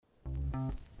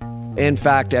In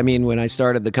fact, I mean, when I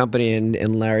started the company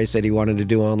and Larry said he wanted to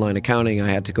do online accounting,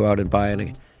 I had to go out and buy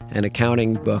an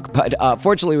accounting book. But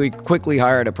fortunately, we quickly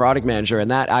hired a product manager, and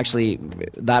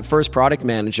that first product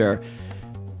manager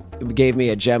gave me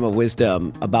a gem of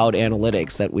wisdom about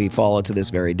analytics that we follow to this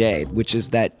very day, which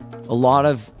is that a lot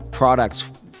of products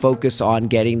focus on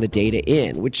getting the data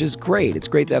in, which is great. It's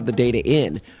great to have the data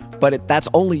in, but that's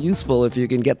only useful if you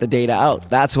can get the data out.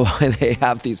 That's why they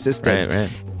have these systems.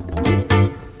 Right.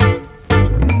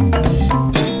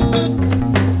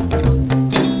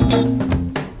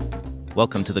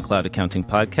 Welcome to the Cloud Accounting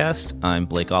Podcast. I'm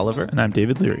Blake Oliver. And I'm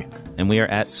David Leary. And we are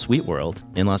at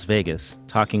SuiteWorld in Las Vegas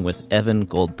talking with Evan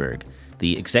Goldberg,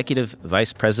 the Executive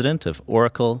Vice President of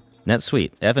Oracle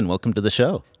NetSuite. Evan, welcome to the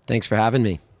show. Thanks for having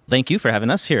me. Thank you for having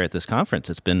us here at this conference.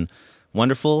 It's been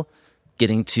wonderful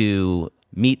getting to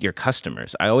meet your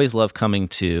customers. I always love coming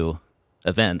to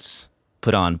events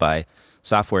put on by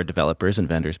software developers and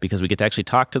vendors because we get to actually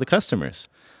talk to the customers.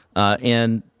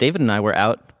 And David and I were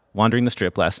out wandering the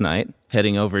strip last night,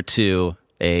 heading over to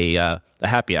a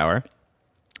happy hour,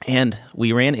 and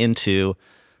we ran into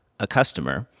a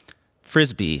customer,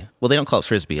 Frisbee. Well, they don't call it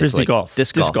Frisbee. Frisbee it's like golf.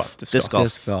 Disc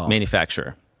Golf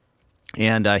manufacturer.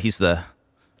 And he's the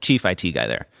chief IT guy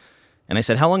there. And I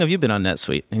said, how long have you been on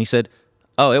NetSuite? And he said,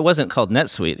 oh, it wasn't called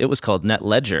NetSuite. It was called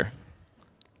NetLedger.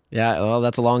 Yeah, well,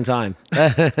 that's a long time.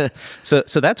 So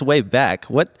that's way back.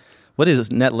 What is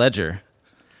NetLedger?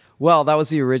 Well, that was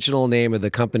the original name of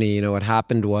the company. You know, what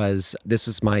happened was this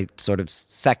was my sort of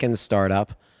second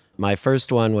startup. My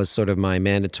first one was sort of my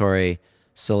mandatory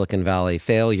Silicon Valley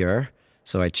failure.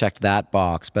 So I checked that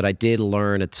box, but I did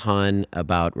learn a ton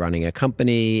about running a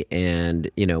company.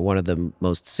 And, you know, one of the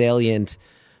most salient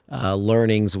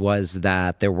learnings was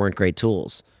that there weren't great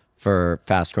tools for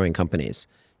fast-growing companies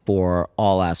for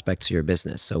all aspects of your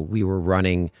business. So we were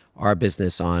running our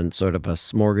business on sort of a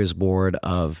smorgasbord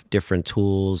of different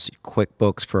tools,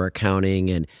 QuickBooks for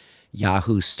accounting and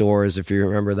Yahoo stores, if you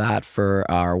remember that, for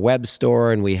our web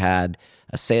store. And we had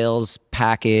a sales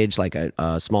package, like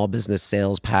a small business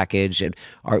sales package. And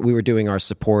we were doing our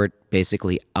support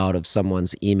basically out of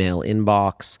someone's email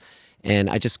inbox.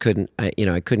 And I just couldn't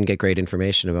get great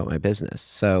information about my business.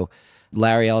 So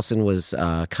Larry Ellison was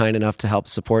kind enough to help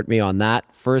support me on that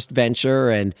first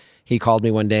venture. And he called me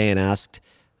one day and asked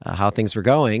how things were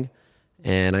going.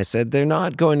 And I said, they're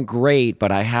not going great,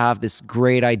 but I have this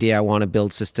great idea. I want to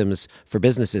build systems for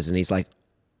businesses. And he's like,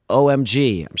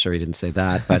 OMG. I'm sure he didn't say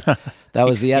that, but that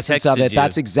was the essence of it.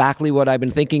 That's exactly what I've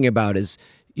been thinking about is,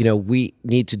 you know, we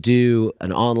need to do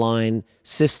an online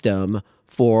system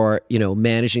for, you know,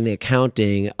 managing the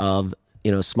accounting of,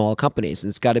 you know, small companies. And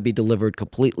it's got to be delivered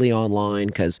completely online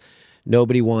because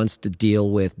nobody wants to deal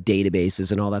with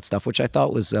databases and all that stuff, which I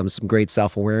thought was some great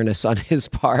self-awareness on his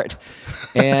part.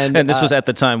 And this was at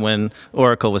the time when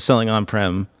Oracle was selling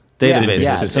on-prem databases.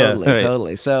 Yeah,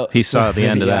 totally. So he saw the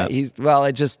end of that.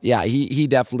 He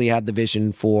definitely had the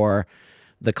vision for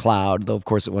the cloud, though of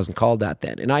course it wasn't called that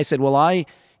then. And I said, well,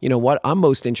 you know, what I'm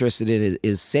most interested in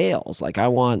is sales. Like I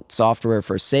want software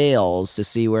for sales to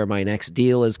see where my next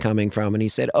deal is coming from. And he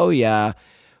said, oh yeah,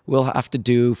 we'll have to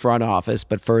do front office,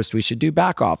 but first we should do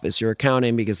back office, your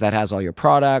accounting, because that has all your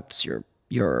products, your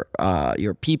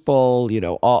people, you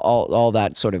know, all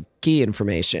that sort of key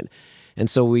information.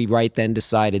 And so we right then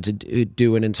decided to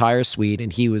do an entire suite,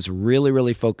 and he was really,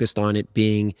 really focused on it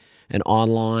being an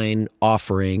online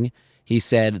offering. He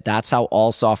said, that's how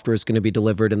all software is going to be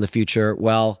delivered in the future.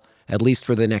 Well, at least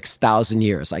for the next 1,000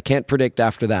 years. I can't predict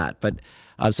after that, but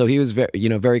so he was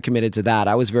very committed to that.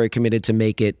 I was very committed to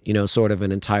make it, you know, sort of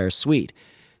an entire suite.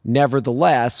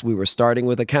 Nevertheless, we were starting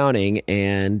with accounting,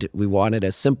 and we wanted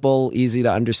a simple, easy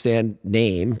to understand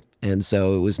name, and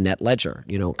so it was NetLedger.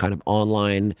 You know, kind of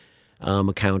online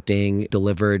accounting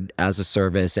delivered as a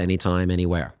service, anytime,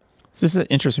 anywhere. So this is an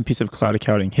interesting piece of cloud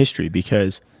accounting history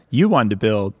because you wanted to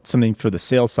build something for the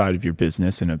sales side of your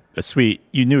business and a suite.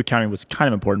 You knew accounting was kind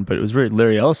of important, but it was really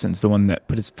Larry Ellison's the one that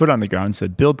put his foot on the ground and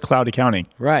said, build cloud accounting.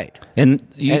 Right. And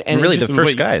really the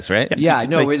first guys, right? Yeah,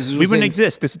 no. Like, we wouldn't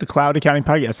exist. This is the Cloud Accounting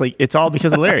Podcast. Like, it's all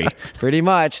because of Larry. Pretty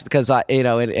much, because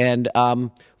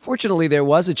fortunately, there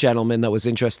was a gentleman that was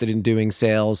interested in doing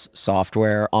sales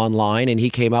software online, and he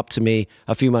came up to me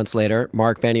a few months later,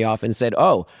 Mark Benioff, and said,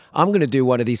 oh, I'm going to do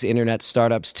one of these internet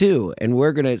startups too, and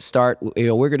we're going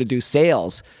to do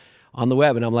sales on the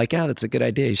web. And I'm like, yeah, that's a good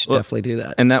idea. You should definitely do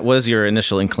that. And that was your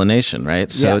initial inclination,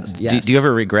 right? So yes. Do you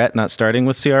ever regret not starting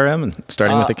with CRM and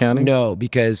starting with accounting? No,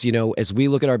 because, you know, as we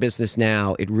look at our business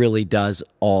now, it really does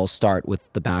all start with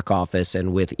the back office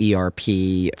and with ERP,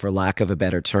 for lack of a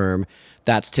better term.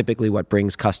 That's typically what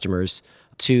brings customers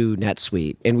to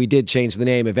NetSuite. And we did change the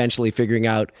name, eventually figuring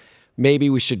out maybe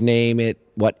we should name it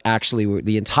what actually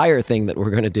the entire thing that we're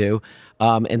going to do.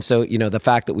 And so, the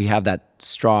fact that we have that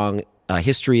strong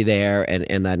history there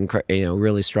and that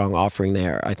really strong offering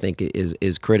there, I think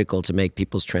is critical to make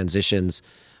people's transitions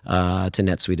to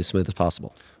NetSuite as smooth as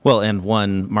possible. Well, and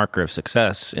one marker of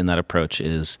success in that approach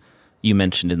is, you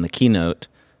mentioned in the keynote,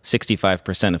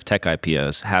 65% of tech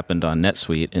IPOs happened on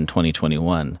NetSuite in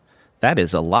 2021. That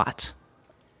is a lot.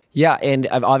 Yeah, and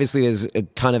obviously there's a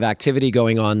ton of activity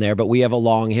going on there, but we have a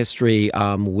long history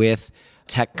with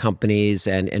tech companies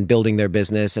and building their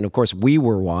business. And of course, we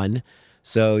were one.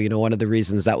 So, one of the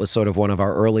reasons that was sort of one of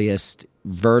our earliest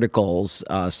verticals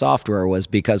software was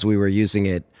because we were using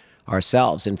it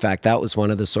ourselves. In fact, that was one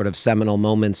of the sort of seminal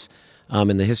moments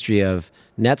in the history of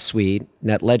NetSuite.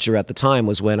 NetLedger at the time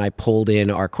was when I pulled in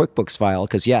our QuickBooks file,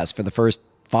 because yes, for the first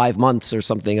 5 months or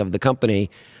something of the company,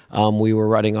 we were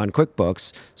running on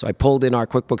QuickBooks. So I pulled in our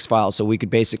QuickBooks file so we could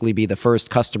basically be the first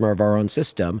customer of our own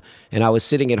system. And I was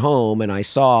sitting at home and I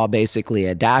saw basically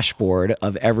a dashboard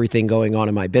of everything going on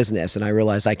in my business. And I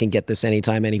realized I can get this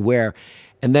anytime, anywhere.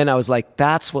 And then I was like,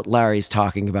 that's what Larry's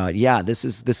talking about. Yeah, this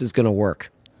is going to work.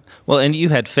 Well, and you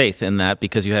had faith in that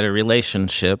because you had a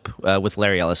relationship with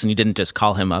Larry Ellison. You didn't just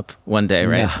call him up one day,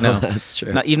 right? No, that's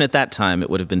true. Not even at that time, it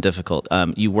would have been difficult.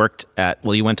 You went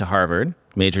to Harvard,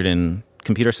 majored in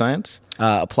computer science?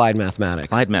 Applied mathematics.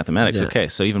 Applied mathematics, Yeah. Okay.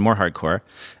 So even more hardcore.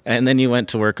 And then you went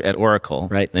to work at Oracle.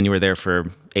 Right. Then you were there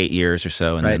for 8 years or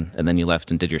so, and then you left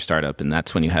and did your startup. And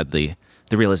that's when you had the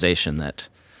realization that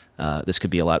this could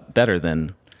be a lot better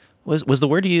than... Was the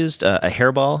word you used a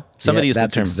hairball? Somebody used the term.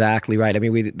 That's exactly right. I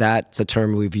mean, that's a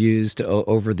term we've used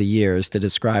over the years to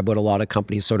describe what a lot of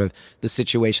companies sort of the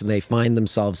situation they find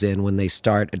themselves in when they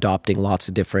start adopting lots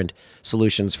of different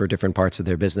solutions for different parts of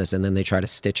their business, and then they try to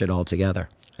stitch it all together.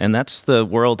 And that's the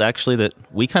world actually that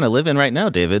we kind of live in right now,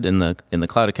 David, in the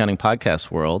Cloud Accounting podcast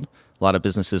world. A lot of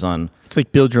businesses on... It's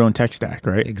like build your own tech stack,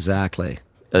 right? Exactly.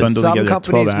 Bundle Some together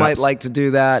companies 12 might apps. like to do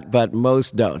that, but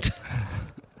most don't.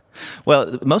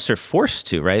 Well, most are forced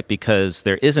to, right? Because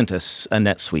there isn't a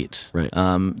NetSuite. Right.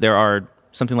 There are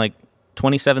something like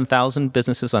 27,000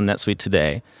 businesses on NetSuite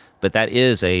today, but that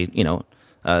is a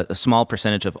small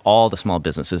percentage of all the small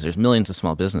businesses. There's millions of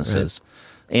small businesses.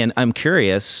 Right. And I'm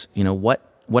curious, what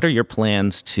are your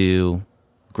plans to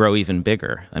grow even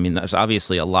bigger? I mean, there's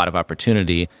obviously a lot of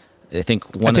opportunity. I think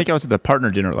I was at the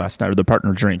partner dinner last night, or the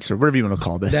partner drinks, or whatever you want to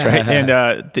call this, right?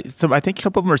 And so I think a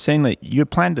couple of them are saying that you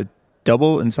plan to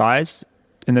double in size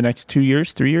in the next 2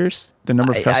 years, 3 years, the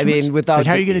number of customers. I mean, without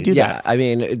how are you going to do that? I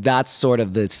mean, that's sort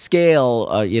of the scale.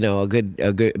 A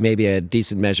good, maybe a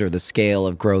decent measure of the scale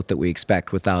of growth that we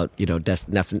expect, without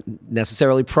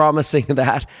necessarily promising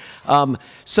that.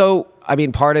 So, I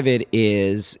mean, part of it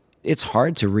is it's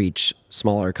hard to reach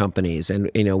smaller companies,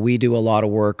 and we do a lot of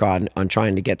work on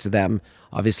trying to get to them,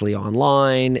 obviously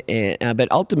online, but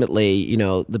ultimately,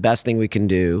 the best thing we can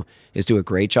do is do a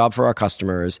great job for our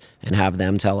customers and have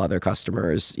them tell other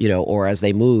customers, or as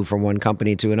they move from one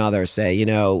company to another, say,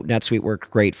 NetSuite worked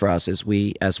great for us as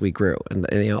we grew, and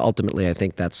ultimately, I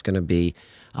think that's going to be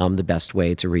the best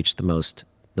way to reach the most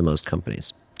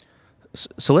companies.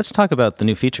 So let's talk about the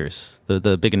new features,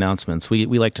 the big announcements. We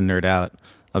like to nerd out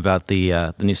about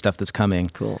the new stuff that's coming.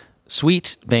 Cool.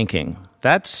 Suite banking.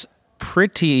 That's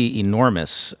pretty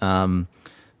enormous.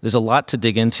 There's a lot to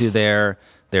dig into there.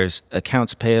 There's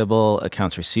accounts payable,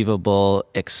 accounts receivable,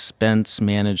 expense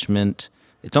management.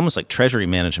 It's almost like treasury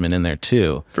management in there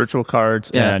too. Virtual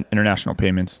cards and international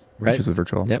payments, Right. which is the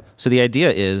virtual. Yep. So the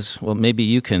idea is, well, maybe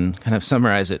you can kind of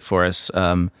summarize it for us.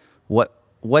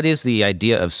 What is the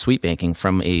idea of suite banking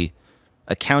from a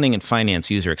accounting and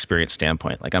finance user experience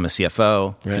standpoint? Like, I'm a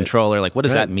CFO, controller. Like, what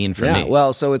does that mean for me?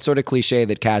 Well, so it's sort of cliche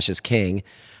that cash is king,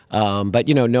 but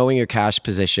knowing your cash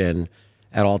position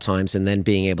at all times and then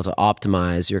being able to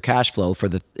optimize your cash flow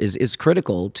is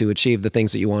critical to achieve the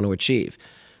things that you want to achieve.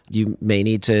 You may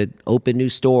need to open new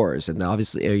stores, and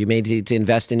obviously, or you may need to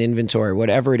invest in inventory.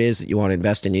 Whatever it is that you want to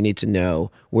invest in, you need to know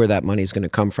where that money is going to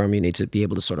come from. You need to be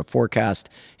able to sort of forecast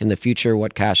in the future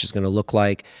what cash is going to look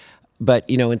like. But,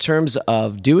 in terms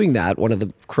of doing that, one of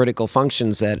the critical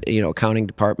functions that, accounting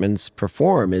departments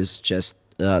perform is just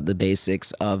the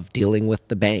basics of dealing with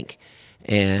the bank.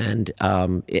 And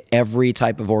every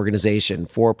type of organization,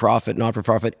 for-profit,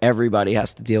 not-for-profit, everybody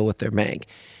has to deal with their bank.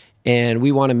 And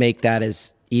we want to make that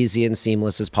as easy and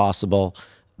seamless as possible,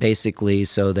 basically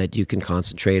so that you can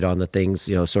concentrate on the things,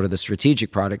 sort of the strategic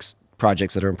projects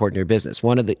that are important to your business.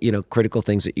 One of the, critical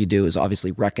things that you do is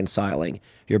obviously reconciling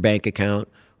your bank account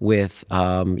with,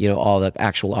 all the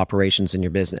actual operations in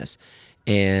your business.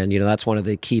 And, that's one of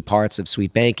the key parts of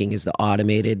Suite Banking is the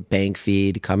automated bank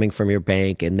feed coming from your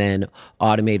bank and then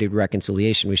automated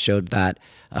reconciliation. We showed that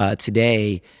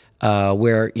today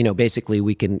where, basically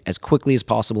we can, as quickly as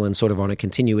possible and sort of on a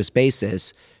continuous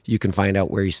basis, you can find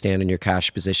out where you stand in your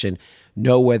cash position,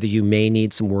 know whether you may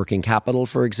need some working capital,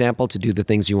 for example, to do the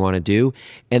things you want to do,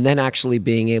 and then actually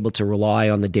being able to rely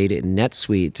on the data in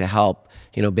NetSuite to help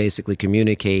basically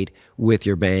communicate with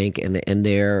your bank and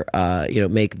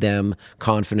make them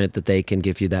confident that they can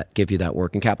give you that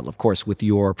working capital, of course, with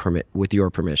your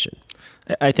permission.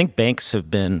 I think banks have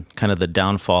been kind of the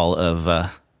downfall of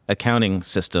accounting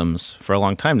systems for a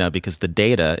long time now because the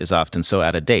data is often so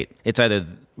out of date. It's either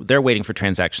they're waiting for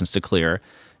transactions to clear,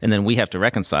 and then we have to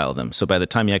reconcile them. So by the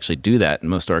time you actually do that in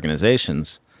most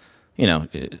organizations,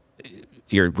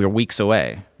 you're weeks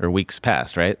away or weeks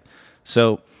past, right?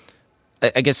 So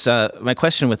I guess my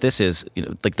question with this is,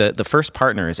 like the first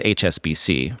partner is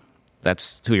HSBC.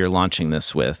 That's who you're launching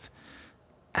this with.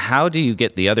 How do you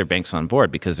get the other banks on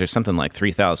board? Because there's something like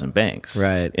 3,000 banks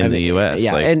in the U.S.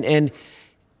 Yeah,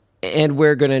 and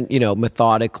we're going to,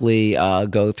 methodically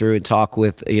go through and talk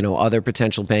with, other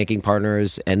potential banking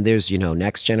partners. And there's,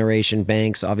 next generation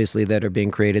banks, obviously, that are being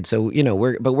created. So,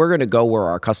 we're going to go where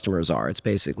our customers are. It's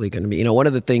basically going to be, one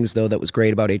of the things, though, that was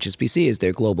great about HSBC is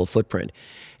their global footprint.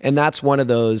 And that's one of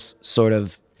those sort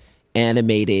of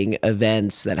animating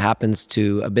events that happens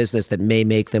to a business that may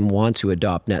make them want to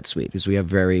adopt NetSuite, because we have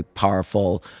very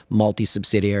powerful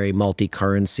multi-subsidiary,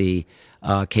 multi-currency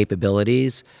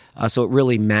capabilities. So it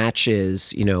really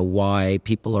matches, why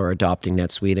people are adopting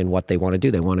NetSuite and what they want to do.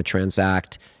 They want to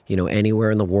transact, anywhere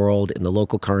in the world in the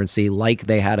local currency, like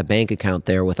they had a bank account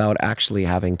there without actually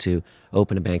having to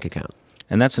open a bank account.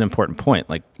 And that's an important point.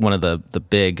 Like one of the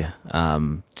big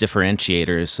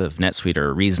differentiators of NetSuite,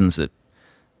 or reasons that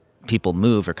people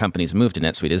move or companies move to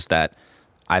NetSuite, is that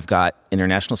I've got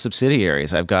international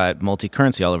subsidiaries, I've got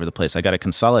multi-currency all over the place. I got to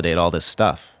consolidate all this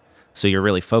stuff. So you're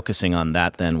really focusing on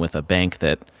that then with a bank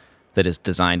that is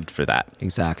designed for that.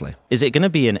 Exactly. Is it going to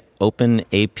be an open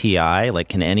API? Like,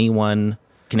 can any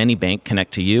bank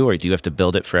connect to you, or do you have to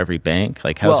build it for every bank?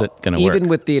 Like, how's it going to work? Even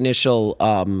with the initial,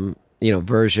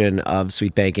 version of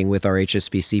Suite Banking with our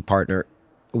HSBC partner,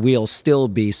 we'll still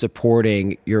be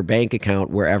supporting your bank account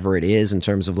wherever it is in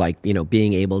terms of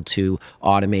being able to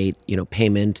automate,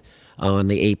 payment on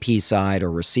the AP side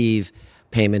or receive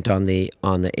payment on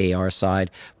the AR side.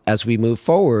 As we move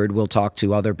forward, we'll talk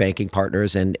to other banking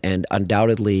partners and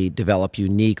undoubtedly develop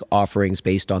unique offerings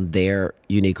based on their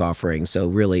unique offerings. So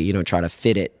really, try to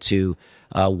fit it to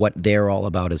what they're all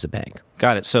about as a bank.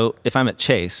 Got it. So if I'm at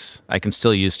Chase, I can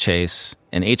still use Chase,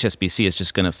 and HSBC is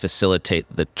just going to facilitate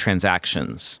the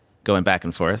transactions going back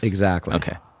and forth? Exactly.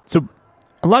 Okay. So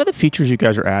a lot of the features you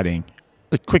guys are adding,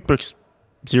 like QuickBooks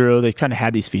Zero, they've kind of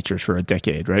had these features for a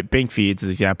decade, right? Bank feeds, as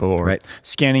an example, or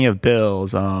scanning of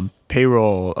bills,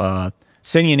 payroll,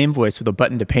 sending an invoice with a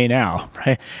button to pay now,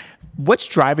 right? What's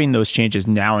driving those changes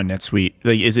now in NetSuite?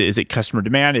 Like, is it customer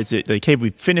demand? Is it like, hey,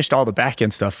 we've finished all the back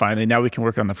end stuff finally, now we can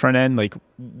work on the front end? Like,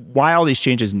 why all these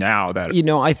changes now? That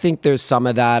I think there's some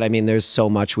of that. I mean, there's so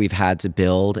much we've had to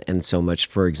build, and so much,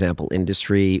 for example,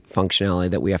 industry functionality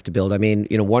that we have to build. I mean,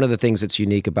 one of the things that's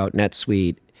unique about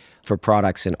NetSuite for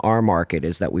products in our market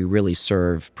is that we really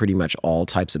serve pretty much all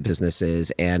types of businesses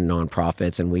and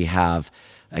nonprofits, and we have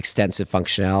extensive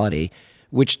functionality,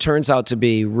 which turns out to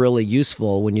be really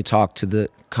useful when you talk to the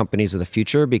companies of the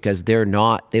future, because they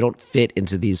don't fit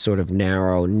into these sort of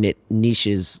narrow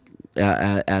niches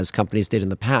as companies did in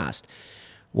the past.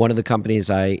 One of the companies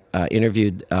I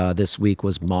interviewed this week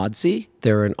was Modsy.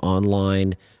 They're an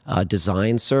online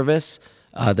design service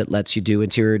that lets you do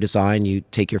interior design. You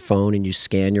take your phone and you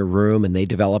scan your room, and they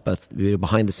develop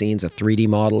behind the scenes a 3D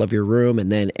model of your room, and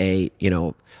then a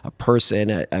person,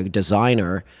 a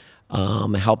designer,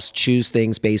 helps choose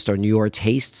things based on your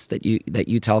tastes that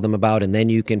you tell them about, and then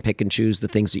you can pick and choose the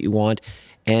things that you want,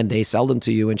 and they sell them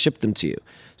to you and ship them to you.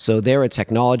 So they're a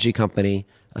technology company,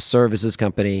 a services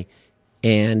company,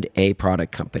 and a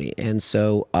product company. And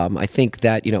so I think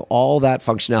that, all that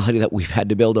functionality that we've had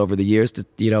to build over the years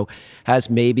has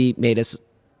maybe made us,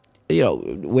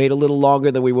 wait a little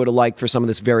longer than we would have liked for some of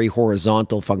this very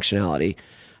horizontal functionality.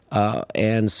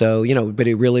 And so, but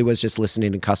it really was just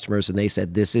listening to customers, and they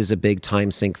said, this is a big time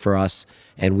sink for us,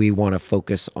 and we want to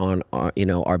focus on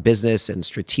our business and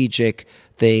strategic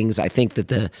things. I think that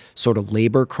the sort of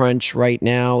labor crunch right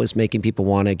now is making people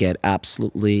want to get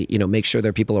absolutely, make sure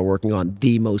their people are working on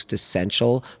the most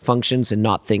essential functions and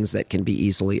not things that can be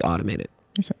easily automated.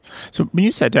 So when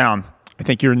you sat down, I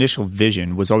think your initial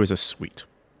vision was always a suite,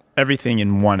 everything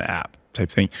in one app type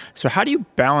thing. So how do you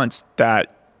balance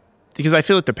that because I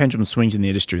feel like the pendulum swings in the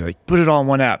industry, like put it all in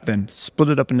one app, then split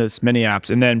it up into as many apps.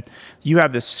 And then you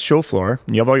have this show floor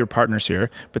and you have all your partners here,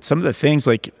 but some of the things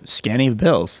like scanning of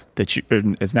bills that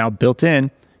is now built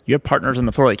in, you have partners on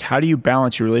the floor. Like how do you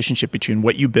balance your relationship between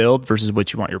what you build versus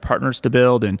what you want your partners to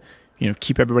build and,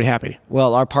 keep everybody happy?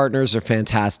 Well, our partners are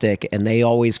fantastic and they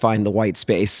always find the white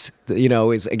space.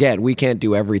 Is again, we can't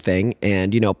do everything.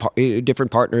 And,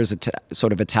 different partners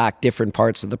sort of attack different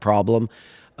parts of the problem.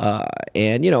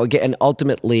 Again,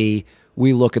 ultimately,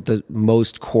 we look at the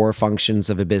most core functions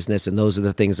of a business, and those are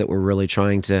the things that we're really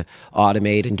trying to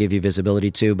automate and give you visibility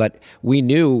to. But we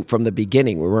knew from the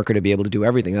beginning we weren't going to be able to do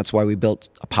everything. That's why we built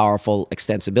a powerful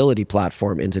extensibility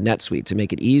platform into NetSuite to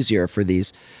make it easier for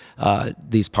these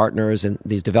partners and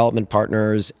these development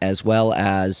partners, as well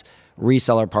as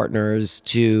reseller partners,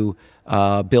 to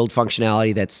build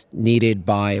functionality that's needed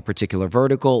by a particular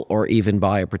vertical or even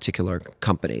by a particular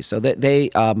company. So that they,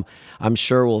 I'm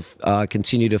sure, will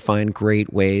continue to find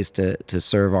great ways to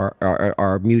serve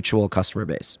our mutual customer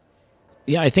base.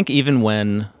 Yeah, I think even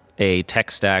when a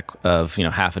tech stack of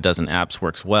half a dozen apps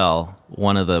works well,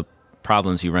 one of the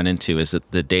problems you run into is that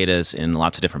the data is in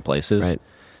lots of different places. Right.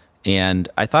 And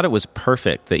I thought it was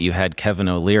perfect that you had Kevin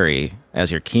O'Leary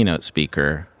as your keynote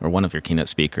speaker, or one of your keynote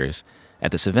speakers,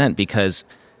 at this event, because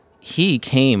he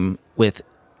came with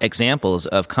examples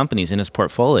of companies in his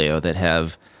portfolio that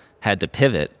have had to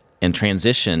pivot and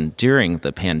transition during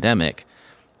the pandemic.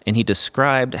 And he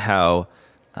described how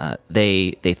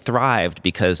they thrived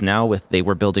because now they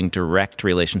were building direct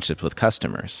relationships with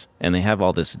customers, and they have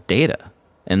all this data,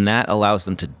 and that allows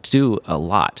them to do a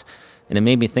lot. And it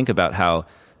made me think about how,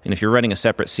 if you're running a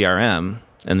separate CRM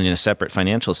and then a separate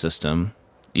financial system,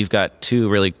 you've got two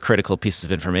really critical pieces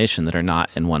of information that are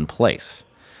not in one place.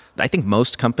 I think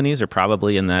most companies are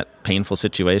probably in that painful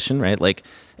situation, right?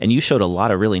 And you showed a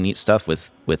lot of really neat stuff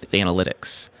with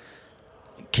analytics.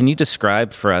 Can you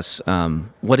describe for us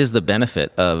what is the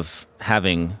benefit of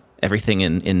having everything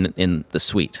in the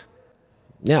suite?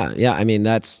 Yeah. I mean,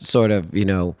 that's sort of,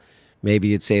 maybe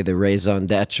you'd say the raison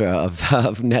d'etre of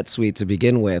NetSuite to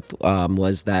begin with,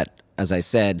 was that, as I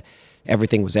said,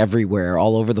 everything was everywhere,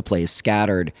 all over the place,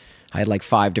 scattered. I had like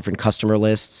 5 different customer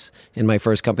lists in my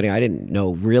first company. I didn't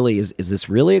know really, is this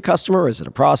really a customer or is it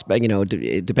a prospect?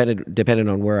 It depended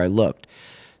on where I looked.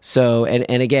 So,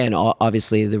 and again,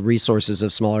 obviously the resources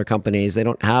of smaller companies, they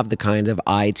don't have the kind of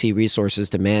IT resources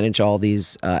to manage all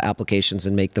these applications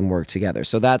and make them work together.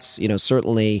 So that's,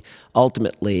 certainly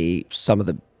ultimately some of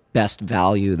the best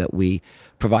value that we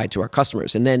provide to our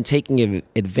customers, and then taking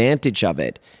advantage of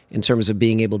it in terms of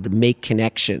being able to make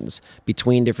connections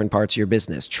between different parts of your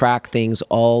business, track things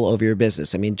all over your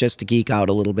business. I mean, just to geek out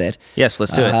a little bit. Yes,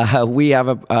 let's do it. We have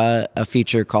a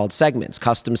feature called segments,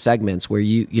 custom segments, where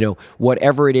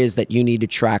whatever it is that you need to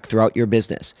track throughout your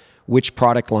business, which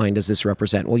product line does this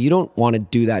represent? Well, you don't want to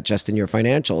do that just in your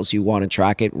financials. You want to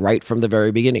track it right from the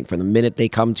very beginning, from the minute they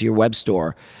come to your web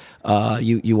store.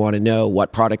 You want to know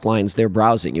what product lines they're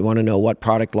browsing. You want to know what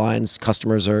product lines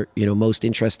customers are, most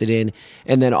interested in.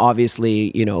 And then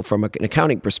obviously, from an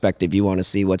accounting perspective, you want to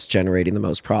see what's generating the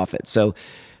most profit. So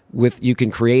you can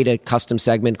create a custom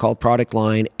segment called product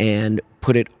line and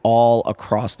put it all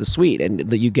across the suite.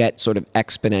 And you get sort of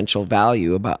exponential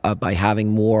value by having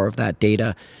more of that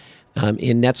data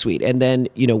in NetSuite. And then,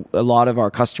 a lot of our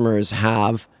customers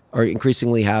or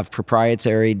increasingly have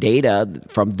proprietary data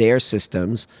from their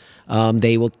systems.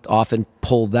 They will often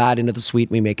pull that into the suite.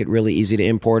 We make it really easy to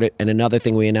import it. And another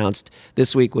thing we announced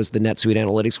this week was the NetSuite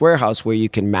Analytics Warehouse, where you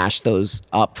can mash those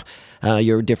up,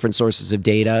 your different sources of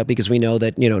data, because we know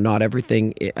that, not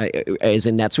everything is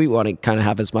in NetSuite. We want to kind of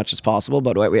have as much as possible,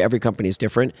 but every company is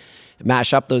different.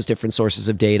 Mash up those different sources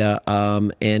of data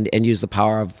and use the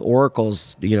power of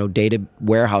Oracle's, data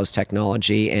warehouse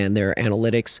technology and their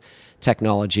analytics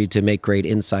technology to make great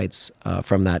insights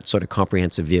from that sort of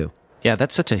comprehensive view. Yeah,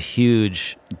 that's such a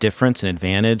huge difference and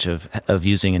advantage of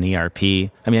using an ERP.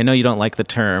 I mean, I know you don't like the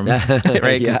term,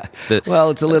 right? Yeah. Well,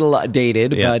 it's a little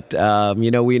dated, yeah. But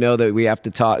we know that we have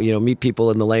to talk, meet people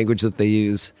in the language that they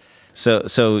use. So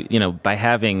by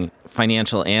having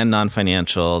financial and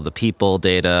non-financial, the people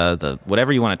data, the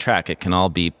whatever you want to track, it can all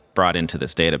be brought into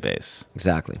this database.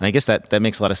 Exactly. And I guess that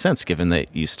makes a lot of sense, given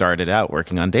that you started out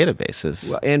working on databases.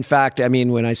 Well, in fact, I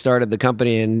mean, when I started the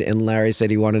company and Larry said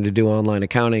he wanted to do online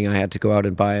accounting, I had to go out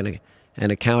and buy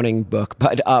an accounting book.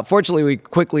 But fortunately, we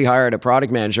quickly hired a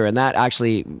product manager, and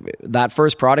that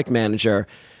first product manager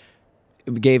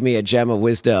gave me a gem of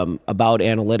wisdom about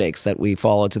analytics that we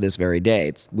follow to this very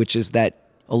day, which is that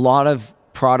a lot of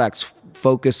products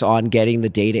focus on getting the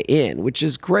data in, which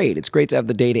is great. It's great to have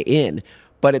the data in.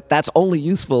 but that's only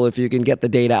useful if you can get the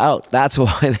data out. That's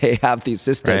why they have these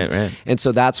systems. Right. And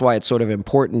so that's why it's sort of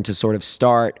important to sort of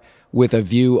start with a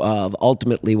view of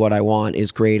ultimately what I want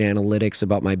is great analytics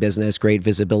about my business, great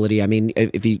visibility. I mean,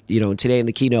 if you today in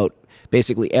the keynote,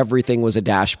 basically everything was a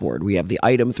dashboard. We have the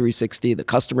item 360, the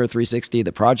customer 360,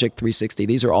 the project 360.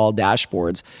 These are all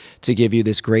dashboards to give you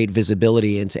this great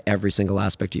visibility into every single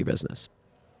aspect of your business.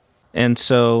 And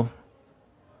so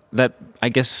that, I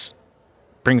guess,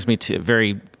 brings me to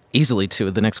very easily to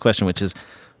the next question, which is,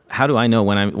 how do I know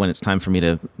when it's time for me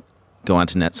to go on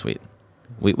to NetSuite?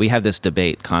 We have this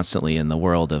debate constantly in the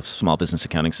world of small business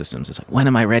accounting systems. It's like, when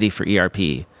am I ready for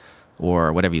ERP?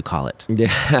 Or whatever you call it.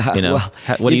 Yeah. Well,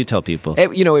 what do you tell people? It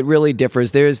really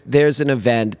differs. There's an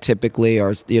event typically,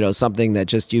 or something that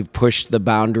just you've pushed the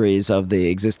boundaries of the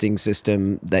existing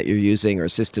system that you're using or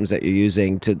systems that you're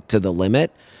using to the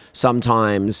limit.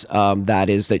 Sometimes that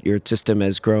is that your system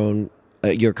has grown,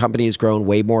 your company has grown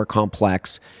way more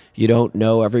complex. You don't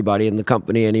know everybody in the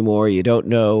company anymore. You don't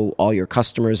know all your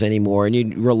customers anymore. And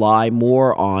you rely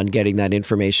more on getting that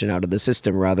information out of the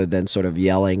system rather than sort of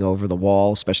yelling over the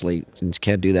wall, especially since you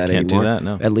can't do that anymore. Can't do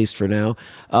that, no. At least for now.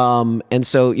 And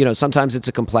so, sometimes it's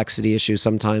a complexity issue.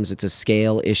 Sometimes it's a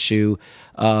scale issue.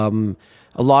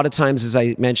 A lot of times, as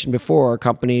I mentioned before,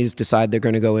 companies decide they're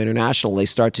going to go international. They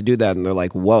start to do that, and they're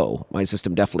like, whoa, my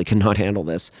system definitely cannot handle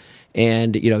this.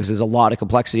 And, 'cause there's a lot of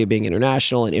complexity of being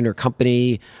international and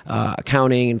intercompany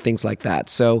accounting and things like that.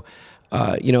 So,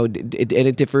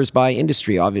 it differs by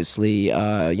industry, obviously.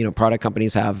 Product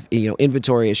companies have,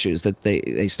 inventory issues that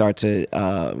they start to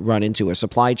run into, or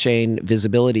supply chain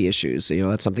visibility issues.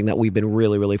 That's something that we've been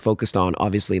really, really focused on,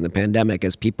 obviously, in the pandemic,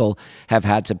 as people have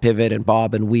had to pivot and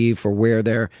bob and weave for where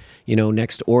their,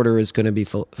 next order is going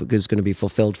to be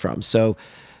fulfilled from. So,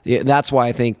 yeah, that's why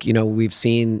I think, we've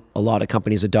seen a lot of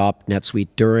companies adopt NetSuite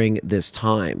during this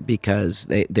time, because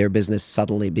their business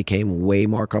suddenly became way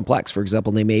more complex. For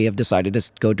example, they may have decided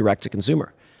to go direct to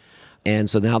consumer. And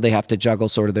so now they have to juggle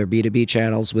sort of their B2B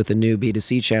channels with a new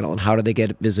B2C channel. And how do they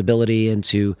get visibility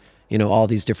into, all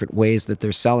these different ways that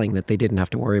they're selling that they didn't have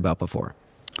to worry about before?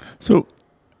 So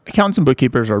accountants and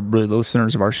bookkeepers are really the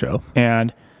listeners of our show.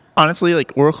 And honestly,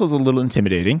 Oracle's a little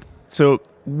intimidating. So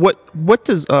what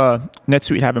does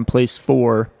NetSuite have in place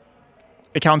for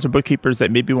accountants and bookkeepers that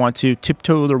maybe want to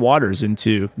tiptoe their waters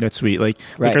into NetSuite? Like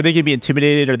are they going to be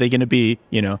intimidated? Are they going to be,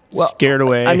 scared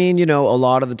away? I mean, a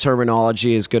lot of the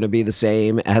terminology is going to be the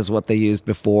same as what they used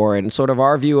before. And sort of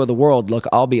our view of the world, look,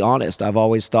 I'll be honest, I've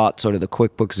always thought sort of the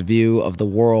QuickBooks view of the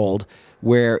world,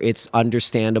 where it's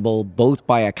understandable both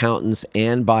by accountants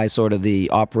and by sort of the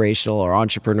operational or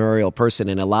entrepreneurial person,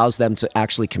 and allows them to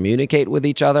actually communicate with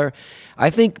each other.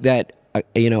 I think that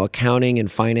accounting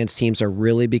and finance teams are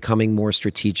really becoming more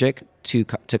strategic to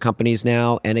companies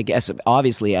now. And I guess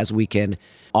obviously as we can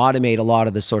automate a lot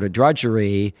of the sort of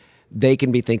drudgery, they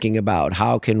can be thinking about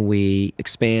how can we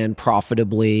expand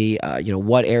profitably,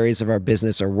 what areas of our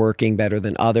business are working better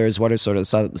than others, what are sort of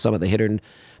some of the hidden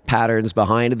patterns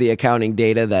behind the accounting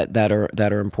data that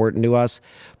are important to us.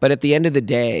 But at the end of the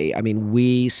day, I mean,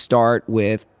 we start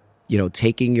with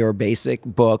taking your basic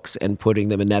books and putting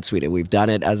them in NetSuite. And we've done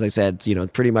it, as I said,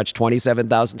 pretty much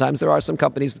 27,000 times. There are some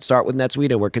companies that start with NetSuite,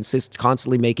 and we're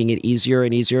constantly making it easier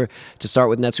and easier to start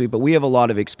with NetSuite. But we have a lot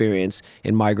of experience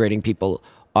in migrating people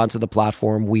onto the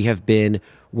platform. We have been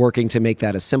working to make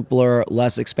that a simpler,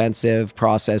 less expensive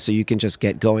process so you can just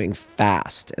get going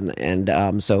fast.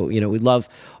 And so, we'd love,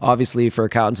 obviously, for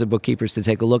accountants and bookkeepers to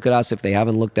take a look at us. If they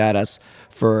haven't looked at us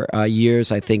for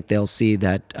years, I think they'll see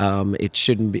that it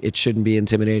shouldn't be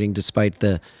intimidating, despite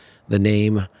the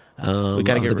name. We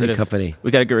got to get rid of company.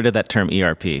 We got to get rid of that term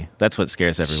ERP. That's what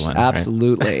scares everyone.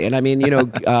 Absolutely. Right? And I mean,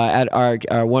 at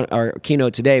our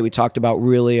keynote today, we talked about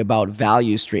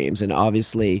value streams, and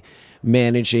obviously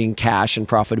managing cash and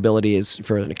profitability is,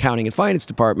 for an accounting and finance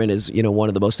department, is one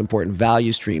of the most important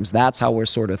value streams. That's how we're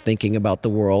sort of thinking about the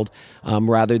world,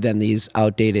 rather than these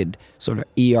outdated sort of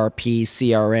ERP,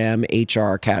 CRM,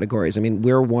 HR categories. I mean,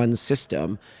 we're one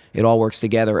system. It all works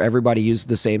together. Everybody uses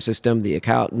the same system. The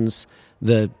accountants,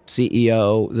 the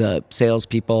CEO, the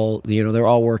salespeople, they're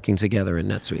all working together in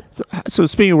NetSuite. So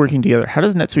speaking of working together, how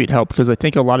does NetSuite help? Because I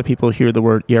think a lot of people hear the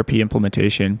word ERP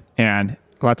implementation, and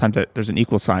a lot of times there's an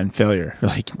equal sign failure.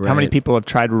 How many people have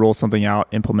tried to roll something out,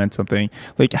 implement something?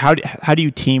 How do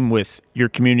you team with your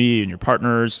community and your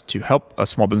partners to help a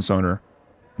small business owner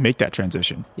make that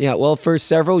transition? Yeah, well, for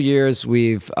several years,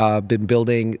 we've been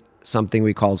building something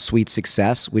we call Suite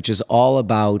Success, which is all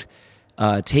about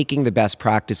taking the best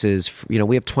practices.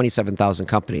 We have 27,000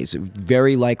 companies.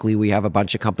 Very likely we have a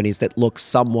bunch of companies that look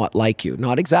somewhat like you.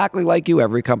 Not exactly like you.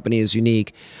 Every company is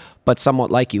unique. but somewhat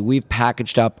like you, we've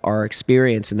packaged up our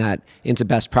experience in that into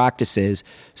best practices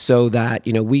so that,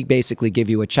 we basically give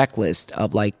you a checklist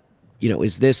of like,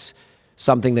 is this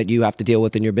something that you have to deal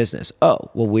with in your business? Oh,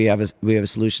 well, we have a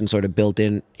solution sort of built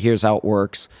in. Here's how it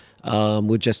works.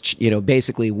 We just,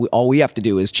 basically all we have to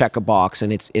do is check a box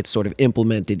and it's sort of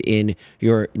implemented in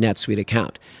your NetSuite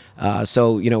account.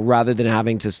 So, rather than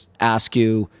having to ask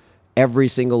you every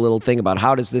single little thing about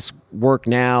how does this work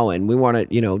now, and we want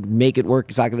to, make it work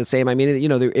exactly the same. I mean,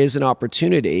 there is an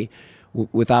opportunity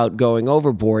without going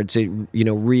overboard to,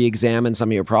 re-examine some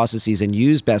of your processes and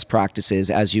use best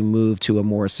practices as you move to a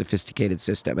more sophisticated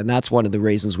system. And that's one of the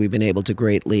reasons we've been able to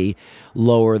greatly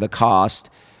lower the cost,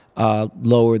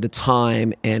 lower the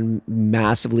time, and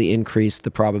massively increase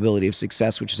the probability of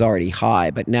success, which is already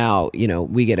high. But now,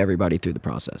 we get everybody through the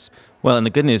process. Well, and the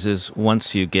good news is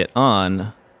once you get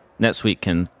on, NetSuite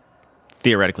can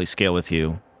theoretically scale with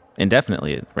you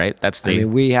indefinitely, right?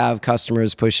 We have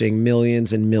customers pushing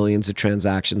millions and millions of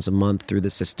transactions a month through the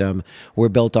system. We're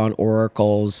built on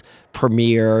Oracle's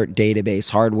premier database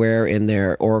hardware in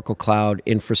their Oracle Cloud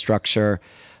infrastructure,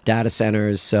 data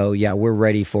centers. So yeah, we're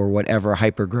ready for whatever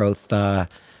hypergrowth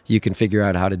you can figure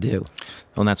out how to do.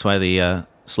 Well, and that's why the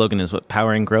slogan is what,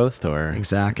 powering growth, or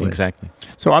Exactly.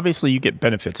 So obviously you get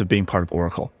benefits of being part of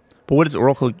Oracle, but what does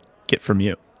Oracle get from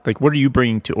you? Like, what are you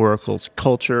bringing to Oracle's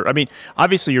culture? I mean,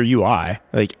 obviously your UI,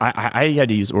 like I had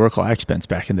to use Oracle Expense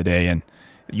back in the day, and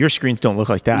your screens don't look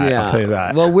like that. Yeah. I'll tell you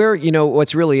that. Well,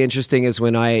 what's really interesting is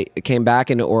when I came back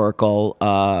into Oracle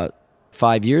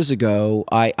 5 years ago,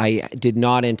 I did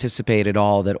not anticipate at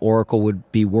all that Oracle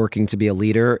would be working to be a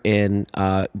leader in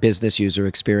business user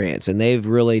experience. And they've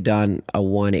really done a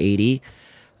 180.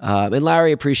 And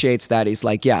Larry appreciates that. He's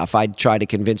like, yeah, if I'd tried to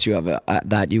convince you of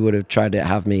that, you would have tried to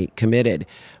have me committed.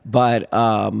 But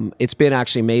it's been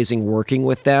actually amazing working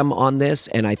with them on this.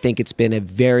 And I think it's been a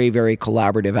very, very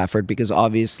collaborative effort because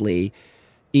obviously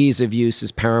ease of use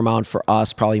is paramount for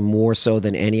us, probably more so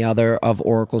than any other of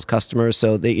Oracle's customers.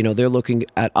 So they, they're looking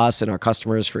at us and our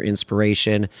customers for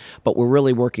inspiration, but we're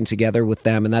really working together with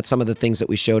them. And that's some of the things that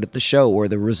we showed at the show, or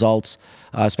the results,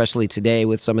 especially today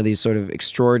with some of these sort of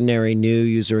extraordinary new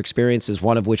user experiences,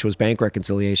 one of which was bank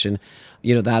reconciliation.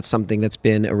 That's something that's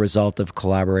been a result of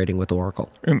collaborating with Oracle.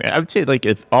 I would say, like,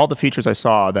 if all the features I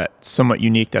saw that's somewhat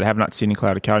unique that I have not seen in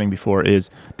cloud accounting before is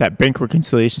that bank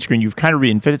reconciliation screen. You've kind of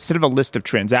reinvented, instead of a list of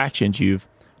transactions, you've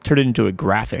turned it into a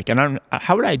graphic. And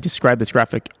how would I describe this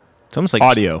graphic? It's almost like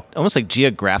audio, almost like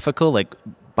geographical, like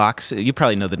box. You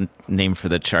probably know the name for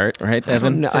the chart, right,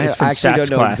 Evan? I actually don't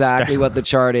know exactly what the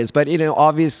chart is, but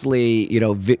obviously,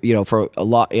 for a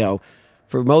lot,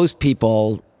 for most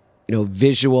people,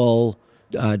 visual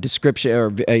description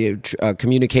or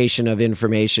communication of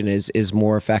information is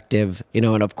more effective,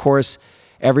 and of course,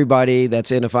 everybody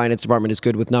that's in a finance department is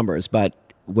good with numbers, but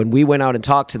when we went out and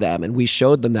talked to them and we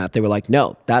showed them that, they were like,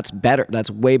 no, that's better. That's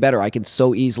way better. I can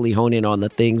so easily hone in on the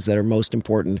things that are most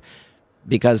important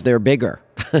because they're bigger.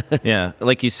 Yeah.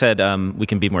 Like you said, we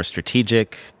can be more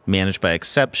strategic, manage by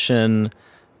exception,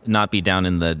 not be down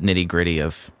in the nitty gritty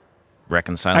of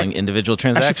reconciling individual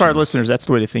transactions. Actually, for our listeners, that's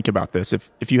the way to think about this.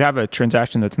 If you have a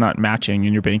transaction that's not matching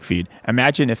in your bank feed,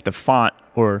 imagine if the font,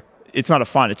 or it's not a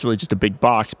font, it's really just a big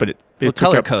box, but it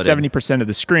took up 70% of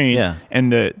the screen,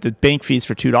 and the bank fees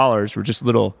for $2 were just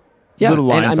little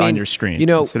lines on your screen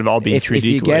instead of all being treated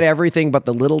equally. If you get everything but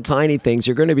the little tiny things,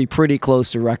 you're going to be pretty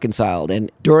close to reconciled.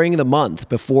 And during the month,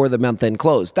 before the month end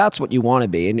close, that's what you want to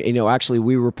be. And actually,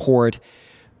 we report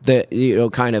the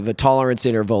kind of a tolerance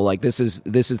interval, like this is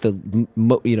the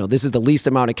least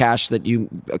amount of cash that you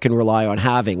can rely on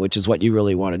having, which is what you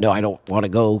really want to know. I don't want to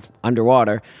go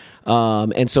underwater.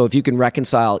 And so if you can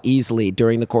reconcile easily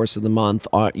during the course of the month,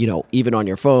 even on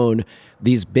your phone,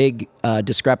 these big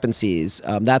discrepancies,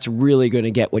 that's really going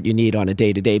to get what you need on a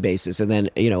day-to-day basis. And then,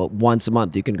 once a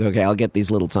month you can go, okay, I'll get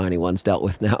these little tiny ones dealt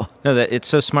with now. No, it's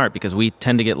so smart because we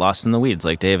tend to get lost in the weeds.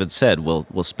 Like David said,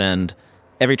 we'll spend,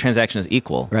 every transaction is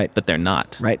equal, right? But they're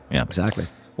not. Right, yeah, exactly.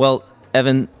 Well,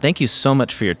 Evan, thank you so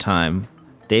much for your time.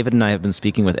 David and I have been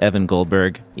speaking with Evan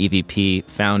Goldberg, EVP,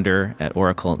 founder at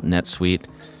Oracle NetSuite.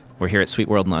 We're here at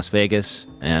SuiteWorld in Las Vegas,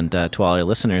 and to all our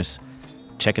listeners,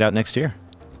 check it out next year.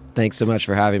 Thanks so much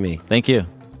for having me. Thank you.